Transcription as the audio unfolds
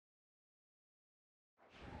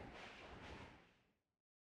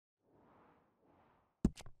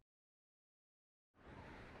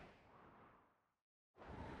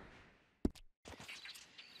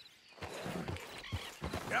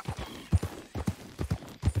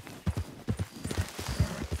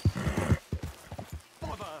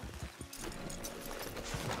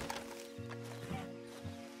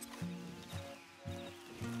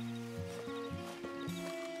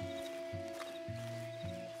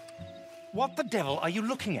What the devil are you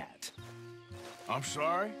looking at? I'm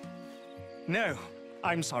sorry? No,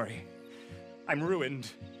 I'm sorry. I'm ruined.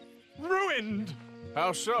 Ruined!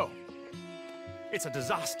 How so? It's a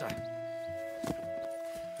disaster.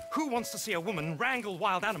 Who wants to see a woman wrangle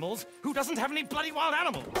wild animals who doesn't have any bloody wild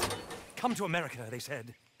animals? Come to America, they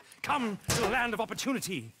said. Come to the land of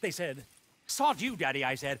opportunity, they said. Sod you, Daddy,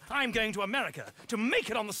 I said. I'm going to America to make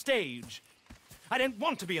it on the stage. I don't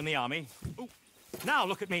want to be in the army. Ooh. Now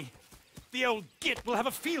look at me. The old git will have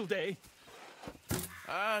a field day.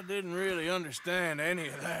 I didn't really understand any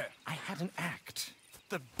of that. I had an act.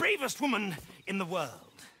 The bravest woman in the world.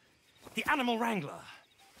 The animal wrangler.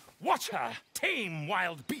 Watch her tame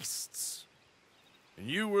wild beasts. And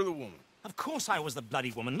you were the woman? Of course I was the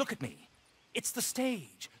bloody woman. Look at me. It's the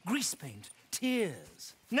stage. Grease paint.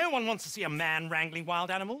 Tears. No one wants to see a man wrangling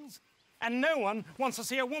wild animals. And no one wants to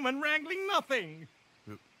see a woman wrangling nothing.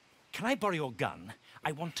 Can I borrow your gun?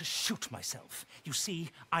 I want to shoot myself. You see,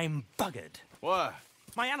 I'm buggered. Why?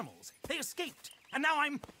 My animals, they escaped. And now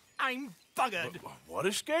I'm buggered. What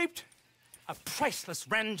escaped? A priceless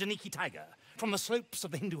Ranjaniki tiger from the slopes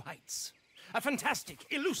of the Hindu Heights. A fantastic,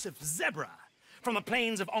 elusive zebra from the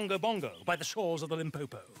plains of Ongo Bongo by the shores of the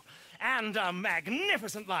Limpopo. And a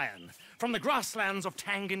magnificent lion from the grasslands of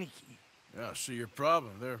Tanganyika. Yeah, I see your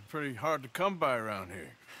problem. They're pretty hard to come by around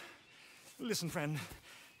here. Listen, friend.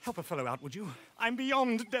 Help a fellow out, would you? I'm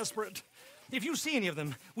beyond desperate. If you see any of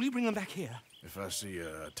them, will you bring them back here? If I see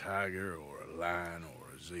a tiger or a lion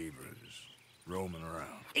or a zebra just roaming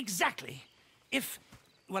around. Exactly.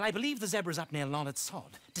 Well, I believe the zebra's up near Larned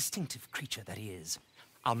Sod. Distinctive creature that he is.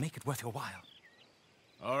 I'll make it worth your while.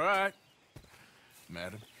 All right,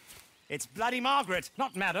 madam. It's bloody Margaret,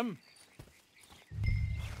 not madam.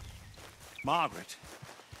 Margaret.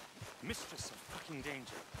 Mistress of fucking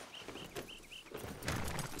danger.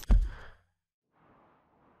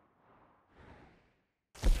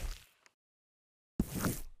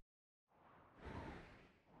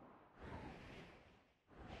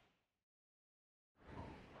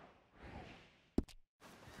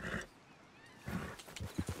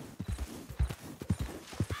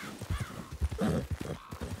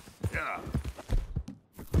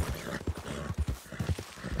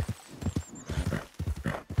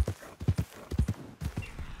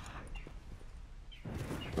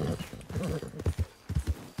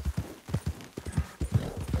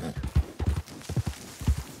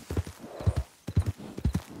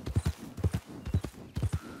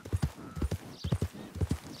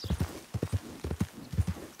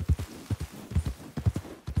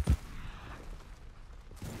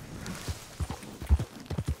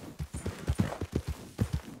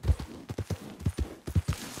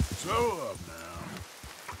 Slow up now.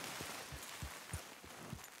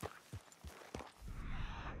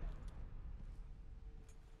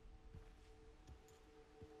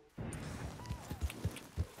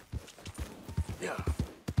 Yeah.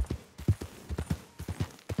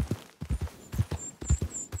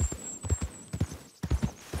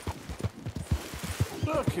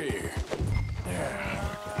 Look here. Yeah.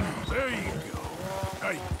 There you go.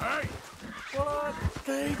 Hey, hey! What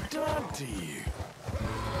they done to you?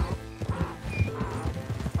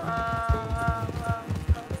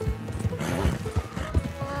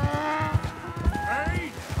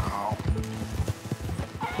 Hey! Ow.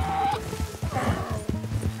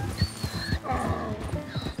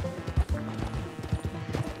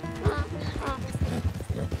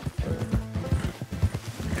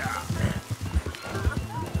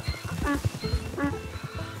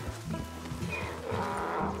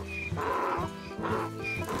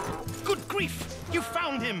 Good grief! You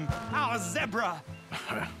found him! Our zebra!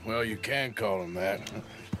 Well, you can call him that.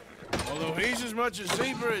 Although he's as much a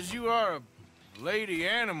zebra as you are a lady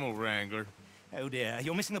animal wrangler. Oh dear,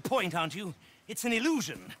 you're missing the point, aren't you? It's an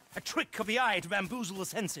illusion, a trick of the eye to bamboozle the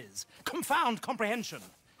senses, confound comprehension.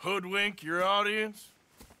 Hoodwink your audience?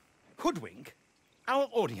 Hoodwink? Our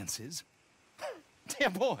audiences? Dear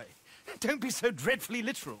boy, don't be so dreadfully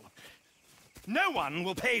literal. No one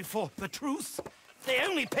will pay for the truth. They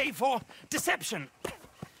only pay for deception.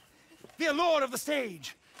 The allure of the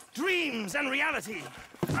stage, dreams and reality.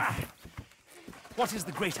 Ah. What is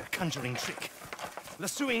the greater conjuring trick?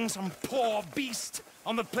 Lassoing some poor beast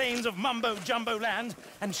on the plains of mumbo-jumbo land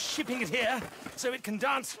and shipping it here so it can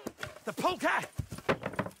dance the polka?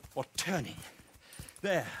 Or turning,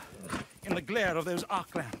 there, in the glare of those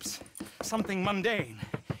arc lamps, something mundane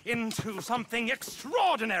into something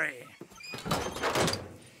extraordinary?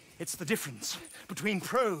 It's the difference between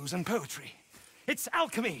prose and poetry. It's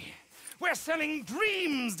alchemy. We're selling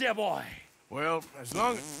dreams, dear boy. Well, as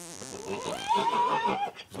long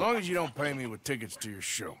as you don't pay me with tickets to your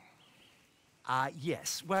show.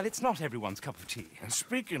 Yes. Well, it's not everyone's cup of tea. And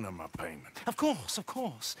speaking of my payment... Of course, of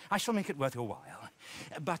course. I shall make it worth your while.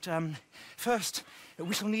 But, first,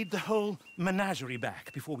 we shall need the whole menagerie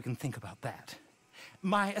back before we can think about that.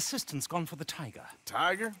 My assistant's gone for the tiger.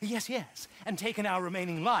 Tiger? Yes, yes. And taken our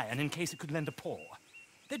remaining lion in case it could lend a paw.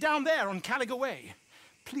 They're down there on Caliga Way.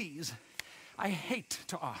 Please, I hate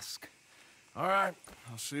to ask. All right,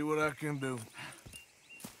 I'll see what I can do.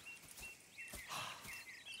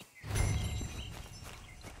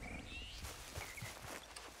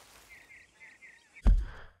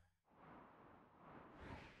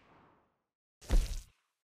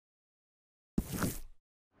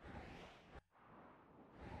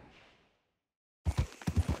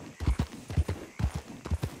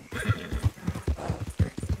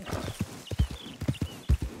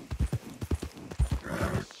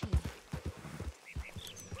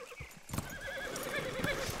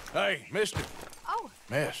 Hey, mister. Oh.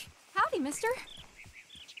 Miss. Howdy, mister.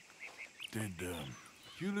 Did,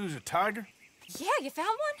 you lose a tiger? Yeah, you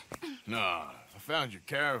found one? Nah, I found your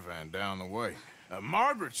caravan down the way.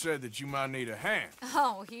 Margaret said that you might need a hand.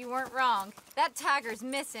 Oh, you weren't wrong. That tiger's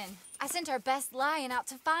missing. I sent our best lion out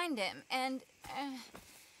to find him, and,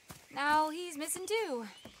 now he's missing too.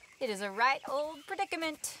 It is a right old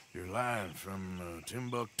predicament. Your lion from,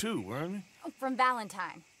 Timbuktu, weren't he? Oh, from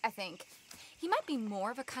Valentine, I think. He might be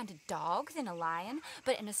more of a kind of dog than a lion,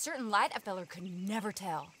 but in a certain light, a feller could never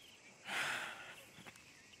tell.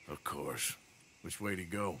 Of course. Which way to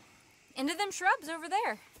go? Into them shrubs over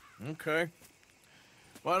there. Okay.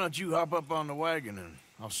 Why don't you hop up on the wagon and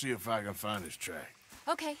I'll see if I can find his track.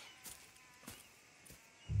 Okay.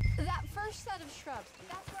 That first set of shrubs,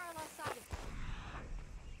 that's where I lost sight of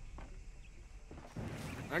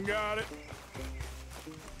him. I got it.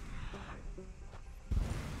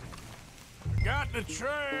 Got the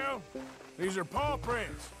trail. These are paw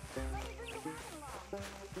prints.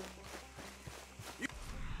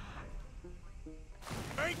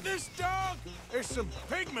 Ain't this dog? There's some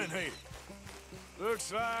pigment here.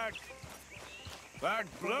 Looks like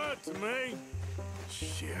blood to me.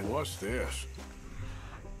 Shit, what's this?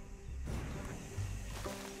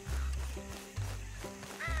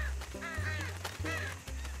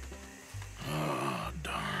 Oh,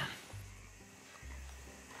 darn.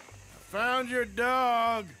 Found your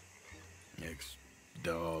dog.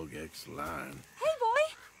 Ex-dog, ex-lion. Hey,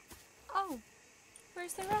 boy! Oh,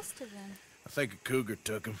 where's the rest of them? I think a cougar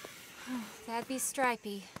took him. That'd be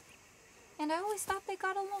Stripey. And I always thought they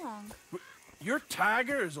got along. Your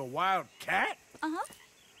tiger is a wild cat? Uh-huh.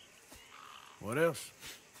 What else?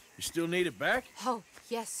 You still need it back? Oh,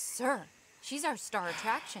 yes, sir. She's our star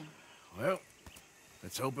attraction. Well,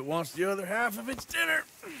 let's hope it wants the other half of its dinner.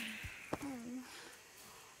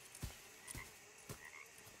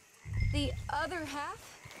 The other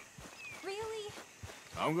half? Really?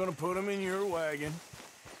 I'm gonna put him in your wagon.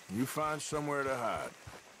 You find somewhere to hide.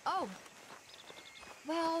 Oh.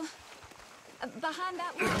 Well, behind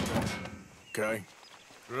that wall. Okay.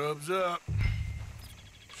 Grub's up.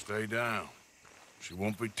 Stay down. She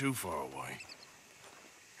won't be too far away.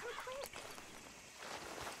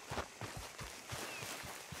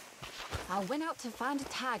 I went out to find a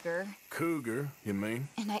tiger. Cougar, you mean?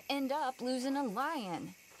 And I end up losing a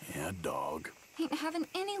lion. Yeah, dog. Ain't having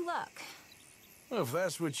any luck. Well, if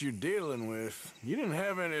that's what you're dealing with, you didn't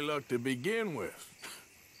have any luck to begin with.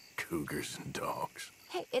 Cougars and dogs.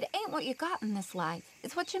 Hey, it ain't what you got in this life.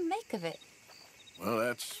 It's what you make of it. Well,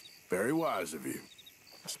 that's very wise of you.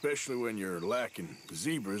 Especially when you're lacking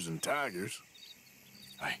zebras and tigers.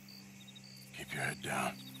 Hey, keep your head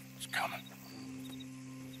down. It's coming.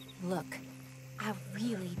 Look, I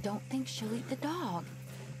really don't think she'll eat the dog.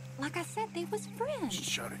 Like I said, they was friends.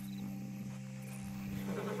 Shut it.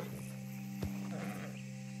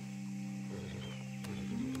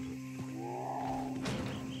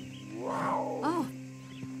 Oh,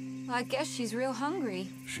 I guess she's real hungry.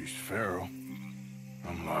 She's feral.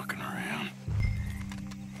 I'm locking her in.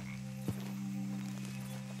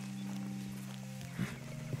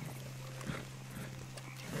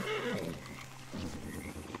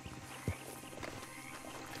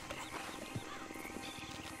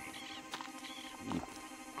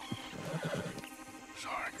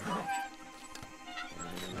 Sorry, girl.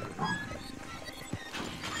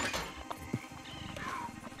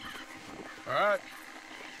 All right.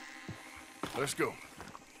 Let's go.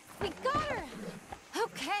 We got her!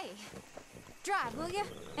 Okay. Drive, will you?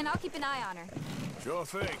 And I'll keep an eye on her. Sure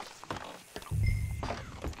thing.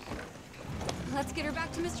 Let's get her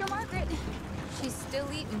back to Mr. Margaret. She's still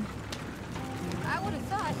eating. I would have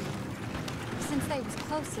thought, since they was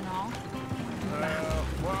close and all. Well,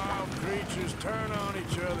 wild creatures turn on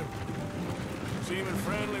each other. Seeming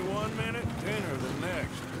friendly one minute, dinner the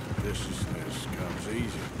next. Viciousness comes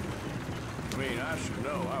easy. I mean, I should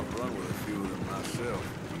know. I've run with a few of them myself.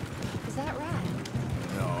 Is that right?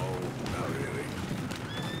 No, not really.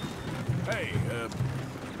 Hey,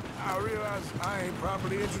 I realize I ain't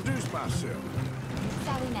properly introduced myself.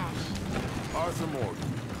 Sally Nash. Arthur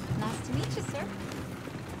Morgan. Nice to meet you, sir.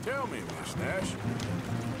 Tell me, Miss Nash,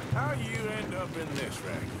 how you end up in this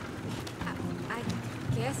racket? I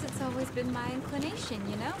guess it's always been my inclination,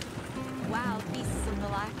 you know? Wild beasts and the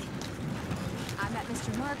like. I met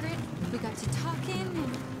Mr. Margaret, we got to talking,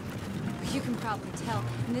 and you can probably tell,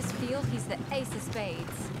 in this field, he's the ace of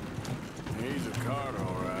spades. He's a card,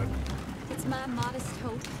 all right. It's my modest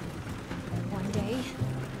hope, one day,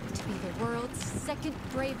 to be the world's second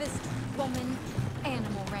bravest woman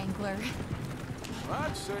animal wrangler.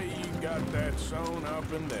 I'd say you got that sewn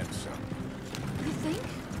up and then some. You think?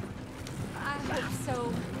 I hope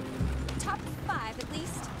so. Top 5, at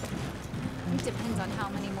least. It depends on how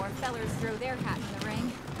many more fellers throw their hat in the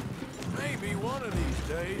ring. Maybe one of these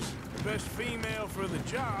days, the best female for the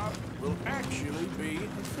job will actually be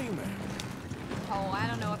a female. Oh, I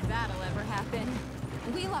don't know if that'll ever happen.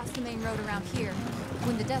 We lost the main road around here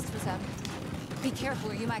when the dust was up. Be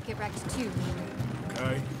careful or you might get wrecked too.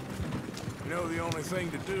 Okay. You know the only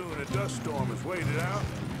thing to do in a dust storm is wait it out?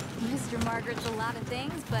 Mr. Margaret's a lot of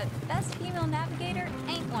things, but best female navigator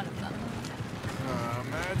ain't one of them. I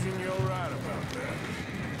imagine you're right about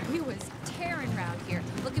that. We was tearing around here,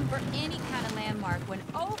 looking for any kind of landmark when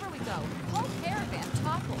over we go. Whole caravan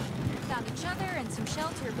toppled. Found each other and some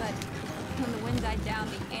shelter, but when the wind died down,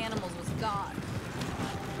 the animals was gone.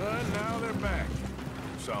 But now they're back.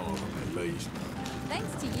 Some of them, at least.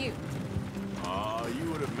 Thanks to you. Aw,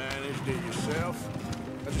 you would have managed it yourself.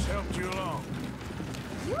 I just helped you along.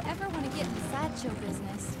 If you ever want to get in the sideshow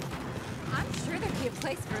business, I'm sure there'd be a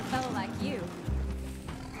place for a fellow like you.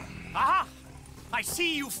 Aha! I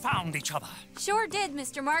see you found each other. Sure did,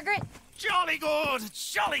 Mr. Margaret. Jolly good,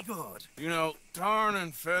 jolly good. You know, tarring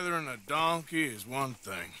and feathering a donkey is one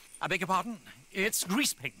thing. I beg your pardon? It's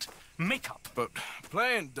grease paint, makeup. But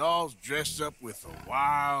playing dolls dressed up with a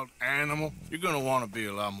wild animal, you're gonna want to be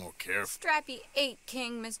a lot more careful. Strappy ate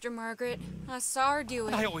King, Mr. Margaret. I saw her do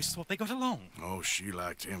it. I always thought they got along. Oh, she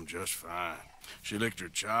liked him just fine. She licked her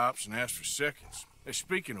chops and asked for seconds. Hey,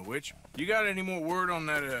 speaking of which, you got any more word on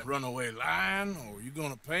that runaway lion, or are you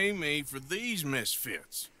gonna pay me for these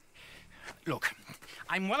misfits? Look,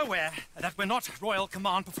 I'm well aware that we're not Royal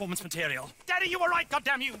Command performance material. Daddy, you were right,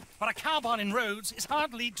 goddamn you! But a cow barn in Rhodes is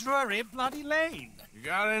hardly Drury Bloody Lane. You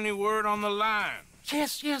got any word on the lion?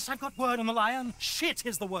 Yes, I've got word on the lion. Shit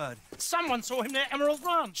is the word. Someone saw him near Emerald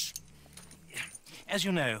Ranch. As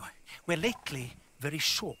you know, we're lately very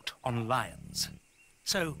short on lions.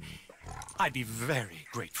 So, I'd be very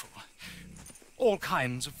grateful. All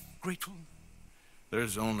kinds of grateful.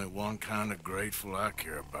 There's only one kind of grateful I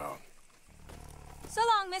care about. So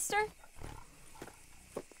long, mister.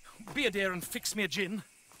 Be a dear and fix me a gin.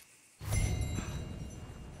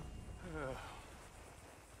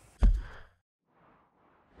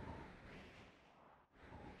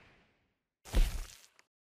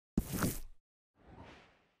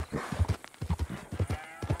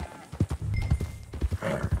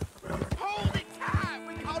 Hold it tight!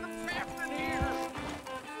 We caught him trapped in here!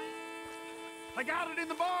 I got it in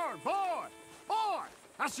the barn! Boy! Boy!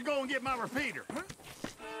 I should go and get my repeater.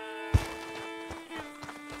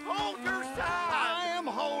 Hold your side! I am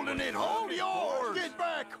holding it! Hold yours! Get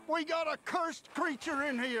back! We got a cursed creature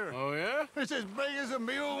in here! Oh, yeah? It's as big as a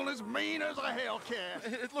mule and as mean as a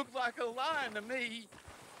hellcat. It looked like a lion to me.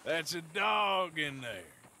 That's a dog in there.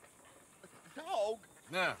 Dog?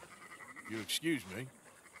 Now, you excuse me.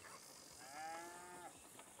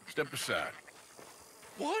 Step aside.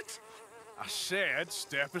 What? I said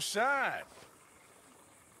step aside.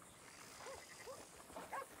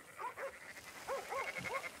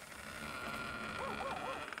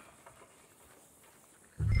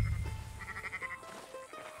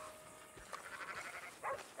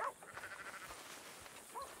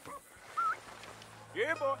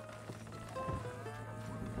 Yeah, boy.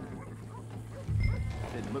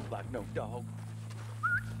 Didn't look like no dog.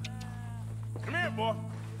 Come here, boy.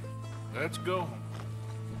 Let's go.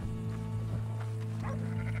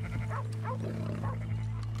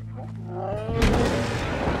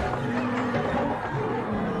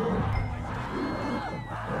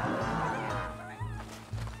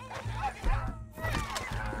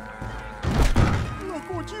 Look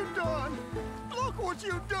what you've done! Look what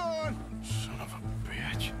you've done! Son of a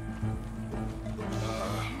bitch.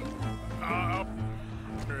 I'll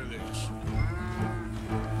hear this.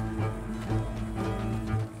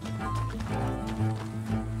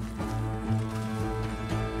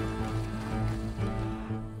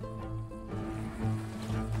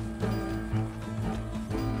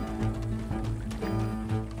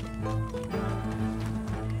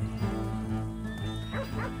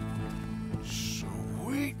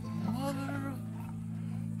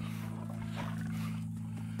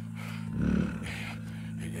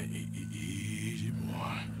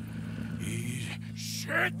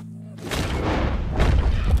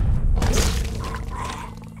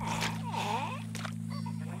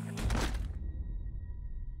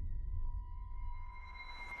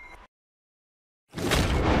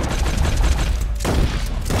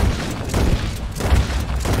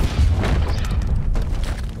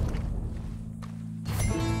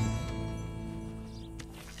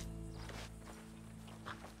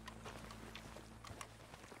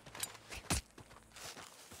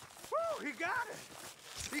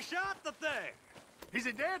 Is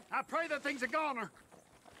it dead? I pray that thing's a goner.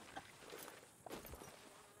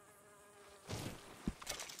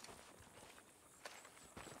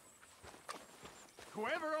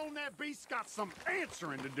 Whoever owned that beast's got some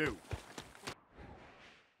answering to do.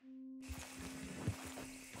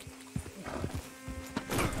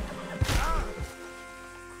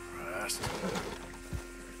 Christ.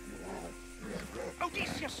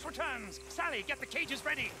 Odysseus returns! Sally, get the cages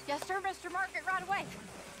ready! Yes, sir, Mr. Margaret, right away.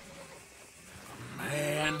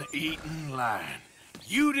 Man-eating lion.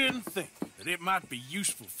 You didn't think that it might be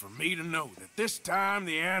useful for me to know that this time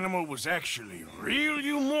the animal was actually real,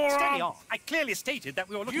 you moron? Steady on. I clearly stated that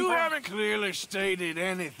we were looking for... You haven't clearly stated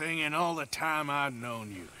anything in all the time I've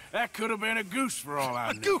known you. That could have been a goose for all I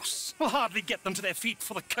A knew. goose will hardly get them to their feet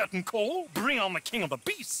for the curtain call. Bring on the king of the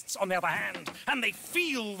beasts, on the other hand, and they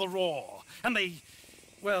feel the roar. And they,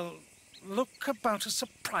 well, look about as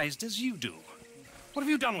surprised as you do. What have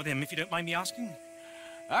you done with him, if you don't mind me asking?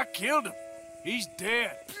 I killed him. He's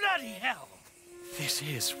dead. Bloody hell! This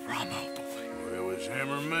is Rommel, boy. Well, it was him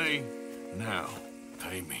or me. Now,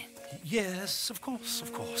 pay me. Yes, of course,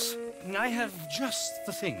 of course. I have just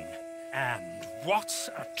the thing. And what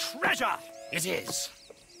a treasure it is!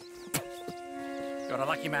 You're a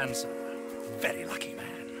lucky man, sir. Very lucky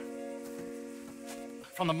man.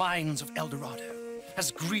 From the mines of El Dorado,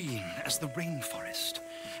 as green as the rainforest,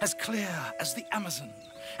 as clear as the Amazon,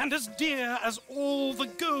 and as dear as all the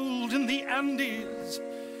gold in the Andes.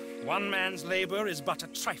 One man's labor is but a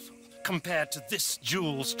trifle compared to this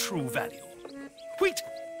jewel's true value. Wait!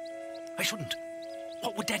 I shouldn't.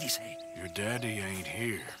 What would Daddy say? Your daddy ain't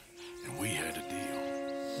here, and we had a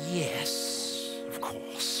deal. Yes, of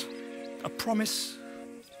course. A promise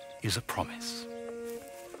is a promise.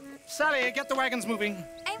 Sally, get the wagons moving.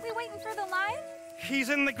 Ain't we waiting for the lion? He's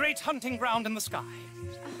in the great hunting ground in the sky.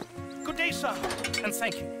 Good day, sir, and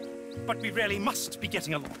thank you. But we really must be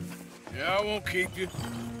getting along. Yeah, I won't keep you.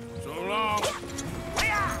 So long.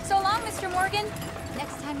 So long, Mr. Morgan.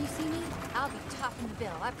 Next time you see me, I'll be topping the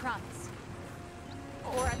bill, I promise.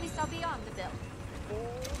 Or at least I'll be on the bill.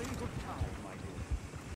 All in good time.